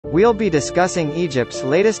We'll be discussing Egypt's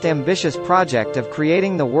latest ambitious project of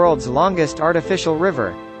creating the world's longest artificial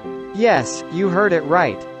river. Yes, you heard it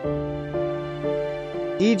right.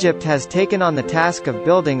 Egypt has taken on the task of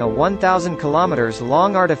building a 1,000 kilometers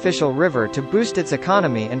long artificial river to boost its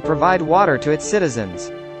economy and provide water to its citizens.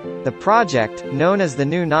 The project, known as the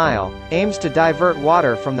New Nile, aims to divert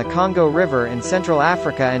water from the Congo River in Central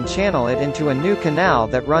Africa and channel it into a new canal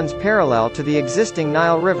that runs parallel to the existing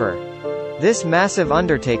Nile River. This massive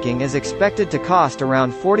undertaking is expected to cost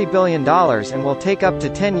around $40 billion and will take up to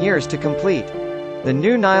 10 years to complete. The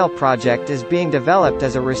New Nile project is being developed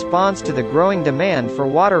as a response to the growing demand for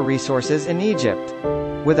water resources in Egypt.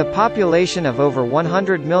 With a population of over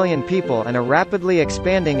 100 million people and a rapidly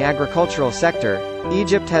expanding agricultural sector,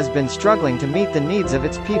 Egypt has been struggling to meet the needs of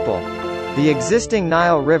its people. The existing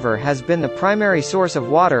Nile River has been the primary source of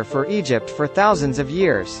water for Egypt for thousands of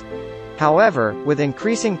years. However, with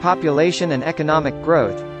increasing population and economic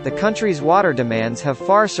growth, the country's water demands have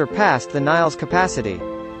far surpassed the Nile's capacity.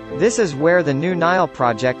 This is where the New Nile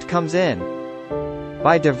project comes in.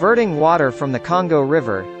 By diverting water from the Congo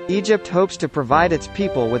River, Egypt hopes to provide its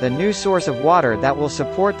people with a new source of water that will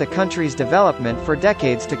support the country's development for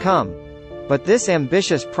decades to come. But this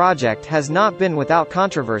ambitious project has not been without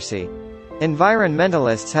controversy.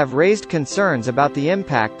 Environmentalists have raised concerns about the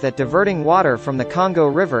impact that diverting water from the Congo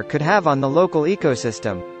River could have on the local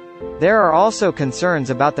ecosystem. There are also concerns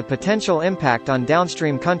about the potential impact on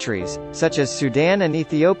downstream countries, such as Sudan and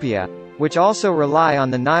Ethiopia, which also rely on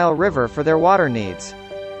the Nile River for their water needs.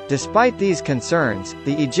 Despite these concerns,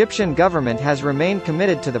 the Egyptian government has remained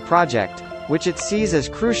committed to the project, which it sees as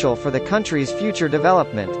crucial for the country's future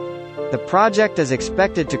development. The project is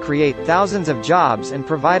expected to create thousands of jobs and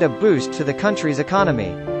provide a boost to the country's economy.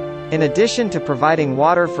 In addition to providing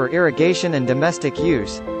water for irrigation and domestic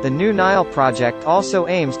use, the New Nile project also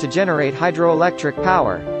aims to generate hydroelectric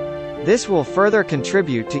power. This will further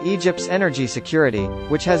contribute to Egypt's energy security,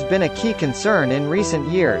 which has been a key concern in recent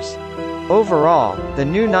years. Overall, the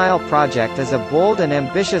New Nile project is a bold and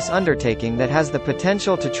ambitious undertaking that has the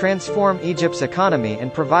potential to transform Egypt's economy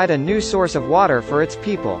and provide a new source of water for its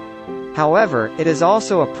people. However, it is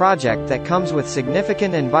also a project that comes with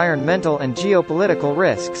significant environmental and geopolitical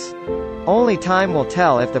risks. Only time will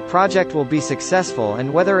tell if the project will be successful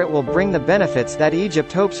and whether it will bring the benefits that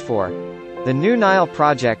Egypt hopes for. The New Nile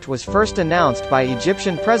project was first announced by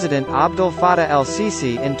Egyptian President Abdel Fattah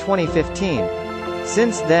el-Sisi in 2015.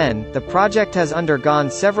 Since then, the project has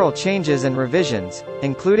undergone several changes and revisions,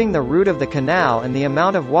 including the route of the canal and the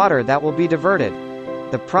amount of water that will be diverted.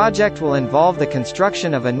 The project will involve the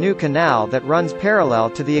construction of a new canal that runs parallel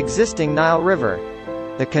to the existing Nile River.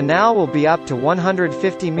 The canal will be up to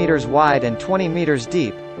 150 meters wide and 20 meters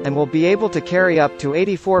deep, and will be able to carry up to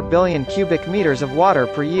 84 billion cubic meters of water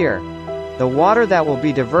per year. The water that will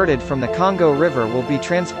be diverted from the Congo River will be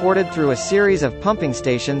transported through a series of pumping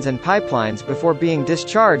stations and pipelines before being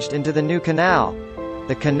discharged into the new canal.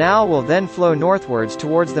 The canal will then flow northwards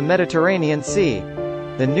towards the Mediterranean Sea.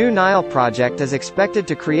 The New Nile project is expected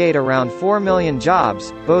to create around 4 million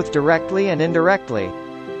jobs, both directly and indirectly.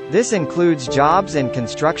 This includes jobs in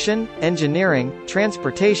construction, engineering,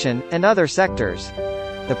 transportation, and other sectors.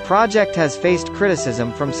 The project has faced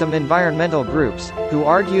criticism from some environmental groups, who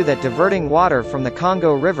argue that diverting water from the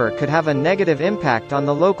Congo River could have a negative impact on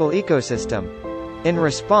the local ecosystem. In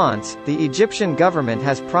response, the Egyptian government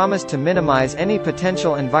has promised to minimize any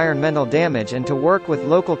potential environmental damage and to work with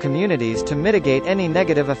local communities to mitigate any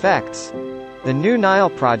negative effects. The New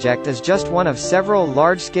Nile project is just one of several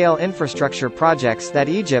large-scale infrastructure projects that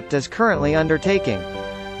Egypt is currently undertaking.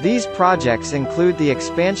 These projects include the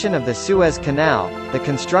expansion of the Suez Canal, the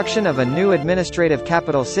construction of a new administrative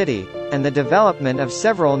capital city, and the development of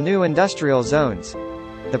several new industrial zones.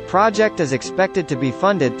 The project is expected to be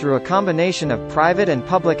funded through a combination of private and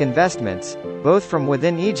public investments, both from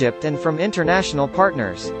within Egypt and from international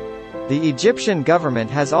partners. The Egyptian government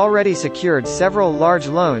has already secured several large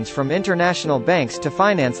loans from international banks to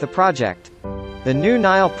finance the project. The New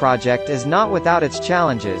Nile project is not without its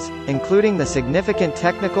challenges, including the significant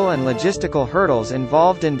technical and logistical hurdles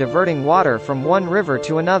involved in diverting water from one river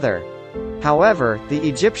to another. However, the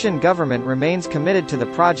Egyptian government remains committed to the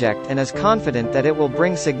project and is confident that it will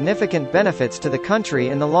bring significant benefits to the country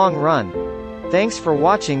in the long run. Thanks for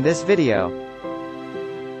watching this video.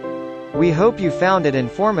 We hope you found it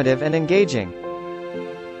informative and engaging.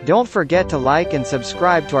 Don't forget to like and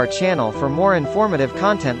subscribe to our channel for more informative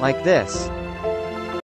content like this.